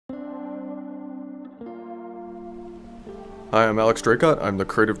Hi, I'm Alex Draycott. I'm the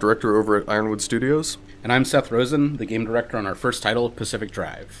creative director over at Ironwood Studios. And I'm Seth Rosen, the game director on our first title, Pacific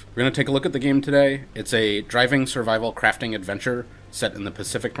Drive. We're going to take a look at the game today. It's a driving survival crafting adventure set in the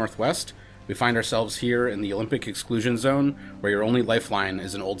Pacific Northwest. We find ourselves here in the Olympic exclusion zone, where your only lifeline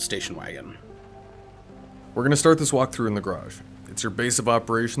is an old station wagon. We're going to start this walkthrough in the garage. It's your base of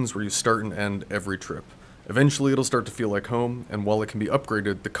operations where you start and end every trip. Eventually it'll start to feel like home, and while it can be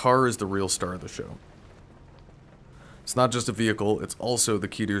upgraded, the car is the real star of the show. It's not just a vehicle, it's also the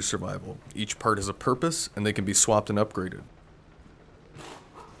key to your survival. Each part has a purpose, and they can be swapped and upgraded.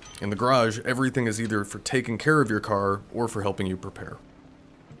 In the garage, everything is either for taking care of your car, or for helping you prepare.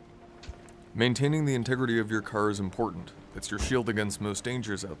 Maintaining the integrity of your car is important. It's your shield against most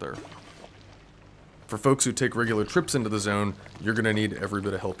dangers out there. For folks who take regular trips into the zone, you're going to need every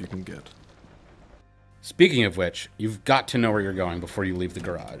bit of help you can get. Speaking of which, you've got to know where you're going before you leave the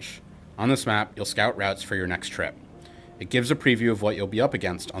garage. On this map, you'll scout routes for your next trip. It gives a preview of what you'll be up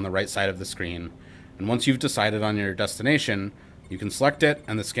against on the right side of the screen, and once you've decided on your destination, you can select it,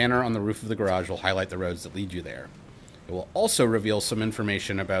 and the scanner on the roof of the garage will highlight the roads that lead you there. It will also reveal some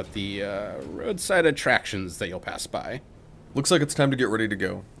information about the roadside attractions that you'll pass by. Looks like it's time to get ready to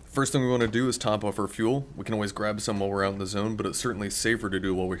go. First thing we want to do is top off our fuel. We can always grab some while we're out in the zone, but it's certainly safer to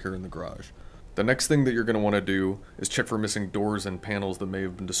do while we're here in the garage. The next thing that you're going to want to do is check for missing doors and panels that may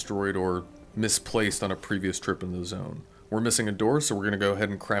have been destroyed or misplaced on a previous trip in the zone. We're missing a door, so we're going to go ahead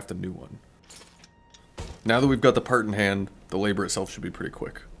and craft a new one. Now that we've got the part in hand, the labor itself should be pretty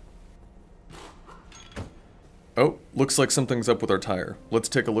quick. Oh, looks like something's up with our tire. Let's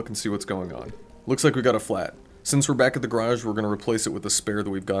take a look and see what's going on. Looks like we got a flat. Since we're back at the garage, we're going to replace it with a spare that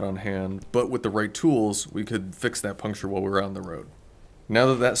we've got on hand, but with the right tools, we could fix that puncture while we're out on the road. Now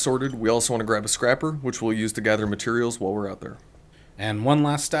that that's sorted, we also want to grab a scrapper, which we'll use to gather materials while we're out there. And one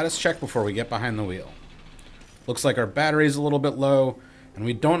last status check before we get behind the wheel. Looks like our battery's a little bit low, and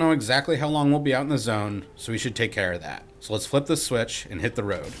we don't know exactly how long we'll be out in the zone, so we should take care of that. So let's flip this switch and hit the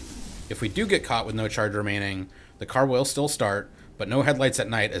road. If we do get caught with no charge remaining, the car will still start, but no headlights at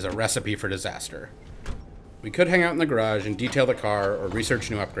night is a recipe for disaster. We could hang out in the garage and detail the car or research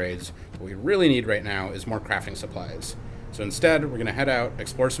new upgrades, but what we really need right now is more crafting supplies. So instead, we're going to head out,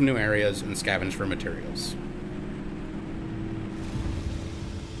 explore some new areas, and scavenge for materials.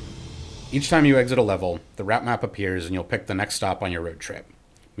 Each time you exit a level, the route map appears and you'll pick the next stop on your road trip.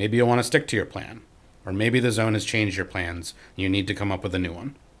 Maybe you'll want to stick to your plan, or maybe the zone has changed your plans and you need to come up with a new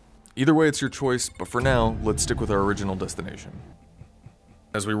one. Either way, it's your choice, but for now, let's stick with our original destination.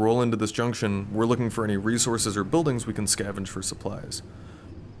 As we roll into this junction, we're looking for any resources or buildings we can scavenge for supplies.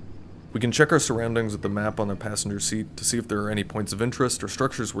 We can check our surroundings with the map on the passenger seat to see if there are any points of interest or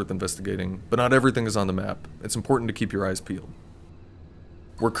structures worth investigating, but not everything is on the map. It's important to keep your eyes peeled.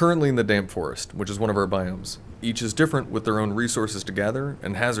 We're currently in the damp forest, which is one of our biomes. Each is different with their own resources to gather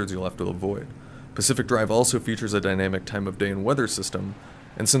and hazards you'll have to avoid. Pacific Drive also features a dynamic time of day and weather system,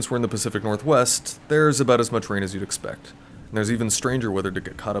 and since we're in the Pacific Northwest, there's about as much rain as you'd expect. And there's even stranger weather to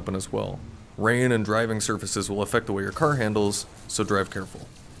get caught up in as well. Rain and driving surfaces will affect the way your car handles, so drive careful.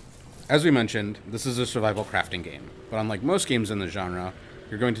 As we mentioned, this is a survival crafting game, but unlike most games in the genre,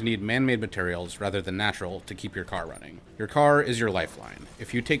 you're going to need man-made materials rather than natural to keep your car running. Your car is your lifeline.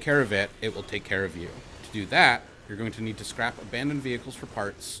 If you take care of it, it will take care of you. To do that, you're going to need to scrap abandoned vehicles for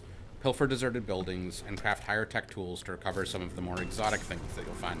parts, pilfer deserted buildings, and craft higher tech tools to recover some of the more exotic things that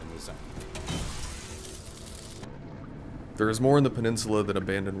you'll find in the zone. There is more in the peninsula than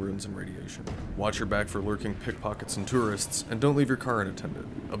abandoned ruins and radiation. Watch your back for lurking pickpockets and tourists, and don't leave your car unattended.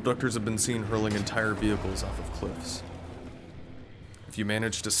 Abductors have been seen hurling entire vehicles off of cliffs. If you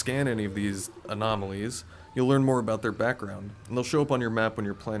manage to scan any of these anomalies, you'll learn more about their background, and they'll show up on your map when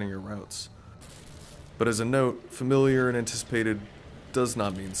you're planning your routes. But as a note, familiar and anticipated does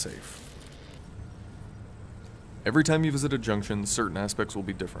not mean safe. Every time you visit a junction, certain aspects will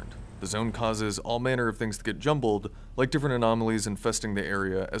be different. The zone causes all manner of things to get jumbled, like different anomalies infesting the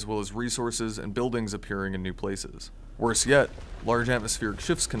area, as well as resources and buildings appearing in new places. Worse yet, large atmospheric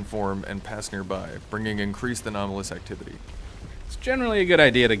shifts can form and pass nearby, bringing increased anomalous activity. It's generally a good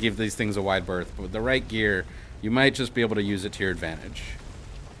idea to give these things a wide berth, but with the right gear, you might just be able to use it to your advantage.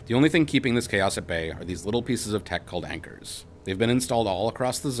 The only thing keeping this chaos at bay are these little pieces of tech called anchors. They've been installed all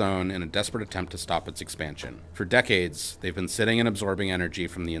across the zone in a desperate attempt to stop its expansion. For decades, they've been sitting and absorbing energy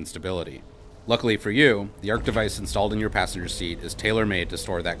from the instability. Luckily for you, the ARC device installed in your passenger seat is tailor-made to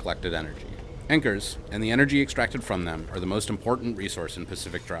store that collected energy. Anchors, and the energy extracted from them, are the most important resource in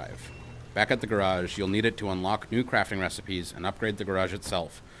Pacific Drive. Back at the garage, you'll need it to unlock new crafting recipes and upgrade the garage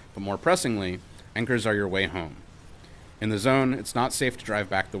itself, but more pressingly, anchors are your way home. In the zone, it's not safe to drive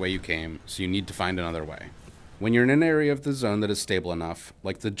back the way you came, so you need to find another way. When you're in an area of the zone that is stable enough,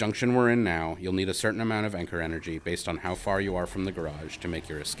 like the junction we're in now, you'll need a certain amount of anchor energy based on how far you are from the garage to make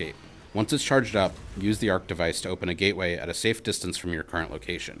your escape. Once it's charged up, use the arc device to open a gateway at a safe distance from your current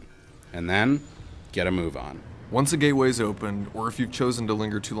location. And then, get a move on. Once a gateway is opened, or if you've chosen to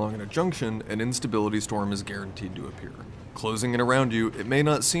linger too long in a junction, an instability storm is guaranteed to appear. Closing in around you, it may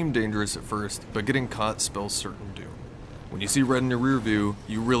not seem dangerous at first, but getting caught spells certain doom. When you see red in your rear view,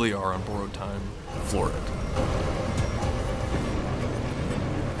 you really are on borrowed time. Floor it.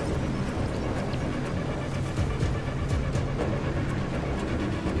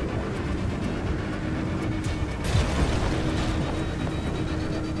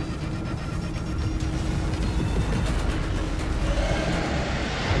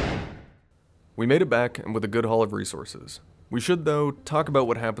 We made it back, and with a good haul of resources. We should, though, talk about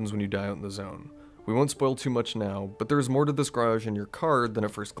what happens when you die out in the zone. We won't spoil too much now, but there is more to this garage in your card than at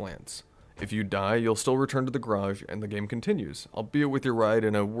first glance. If you die, you'll still return to the garage, and the game continues, albeit with your ride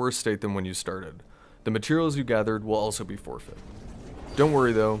in a worse state than when you started. The materials you gathered will also be forfeit. Don't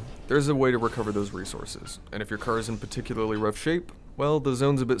worry though, there's a way to recover those resources, and if your car is in particularly rough shape, well, the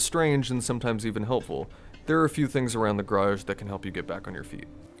zone's a bit strange and sometimes even helpful. There are a few things around the garage that can help you get back on your feet.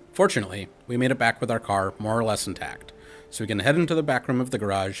 Fortunately, we made it back with our car more or less intact, so we can head into the back room of the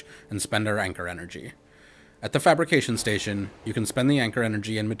garage and spend our anchor energy. At the fabrication station, you can spend the anchor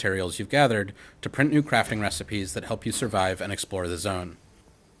energy and materials you've gathered to print new crafting recipes that help you survive and explore the zone.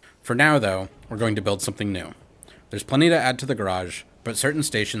 For now, though, we're going to build something new. There's plenty to add to the garage, but certain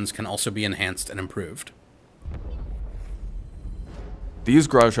stations can also be enhanced and improved. These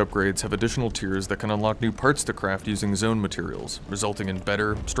garage upgrades have additional tiers that can unlock new parts to craft using zone materials, resulting in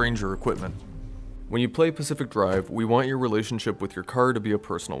better, stranger equipment. When you play Pacific Drive, we want your relationship with your car to be a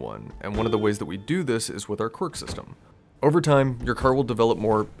personal one, and one of the ways that we do this is with our quirk system. Over time, your car will develop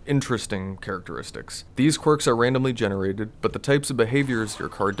more interesting characteristics. These quirks are randomly generated, but the types of behaviors your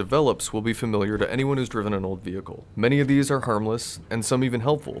car develops will be familiar to anyone who's driven an old vehicle. Many of these are harmless, and some even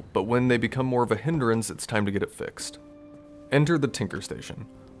helpful, but when they become more of a hindrance, it's time to get it fixed. Enter the Tinker Station.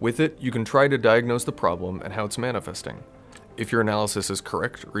 With it, you can try to diagnose the problem and how it's manifesting. If your analysis is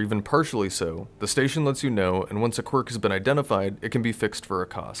correct, or even partially so, the station lets you know, and once a quirk has been identified, it can be fixed for a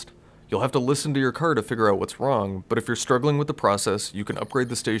cost. You'll have to listen to your car to figure out what's wrong, but if you're struggling with the process, you can upgrade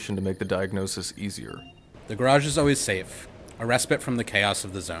the station to make the diagnosis easier. The garage is always safe, a respite from the chaos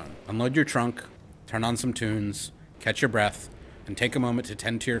of the zone. Unload your trunk, turn on some tunes, catch your breath, and take a moment to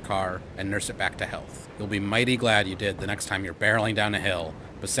tend to your car and nurse it back to health. You'll be mighty glad you did the next time you're barreling down a hill,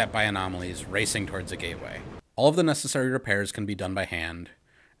 beset by anomalies, racing towards a gateway. All of the necessary repairs can be done by hand,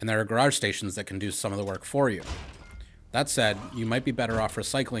 and there are garage stations that can do some of the work for you. That said, you might be better off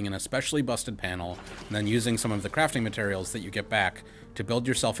recycling an especially busted panel and then using some of the crafting materials that you get back to build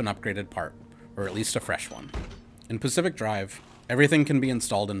yourself an upgraded part, or at least a fresh one. In Pacific Drive, everything can be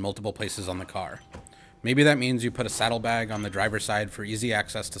installed in multiple places on the car. Maybe that means you put a saddlebag on the driver's side for easy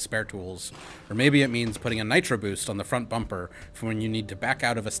access to spare tools, or maybe it means putting a nitro boost on the front bumper for when you need to back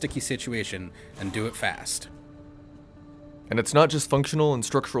out of a sticky situation and do it fast. And it's not just functional and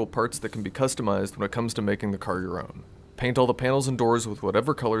structural parts that can be customized when it comes to making the car your own. Paint all the panels and doors with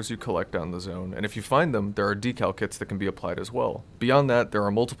whatever colors you collect down the zone, and if you find them, there are decal kits that can be applied as well. Beyond that, there are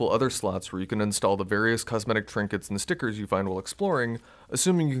multiple other slots where you can install the various cosmetic trinkets and stickers you find while exploring,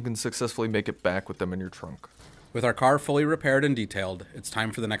 assuming you can successfully make it back with them in your trunk. With our car fully repaired and detailed, it's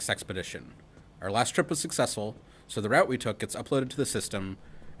time for the next expedition. Our last trip was successful, so the route we took gets uploaded to the system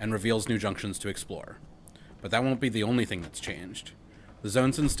and reveals new junctions to explore. But that won't be the only thing that's changed. The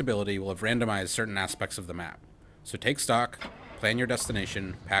zone's instability will have randomized certain aspects of the map. So take stock, plan your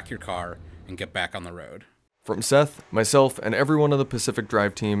destination, pack your car, and get back on the road. From Seth, myself, and everyone on the Pacific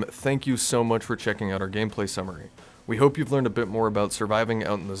Drive team, thank you so much for checking out our gameplay summary. We hope you've learned a bit more about surviving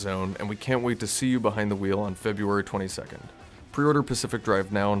out in the zone, and we can't wait to see you behind the wheel on February 22nd. Pre-order Pacific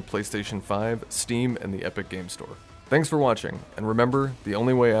Drive now on PlayStation 5, Steam, and the Epic Game Store. Thanks for watching, and remember, the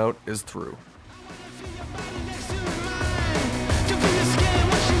only way out is through.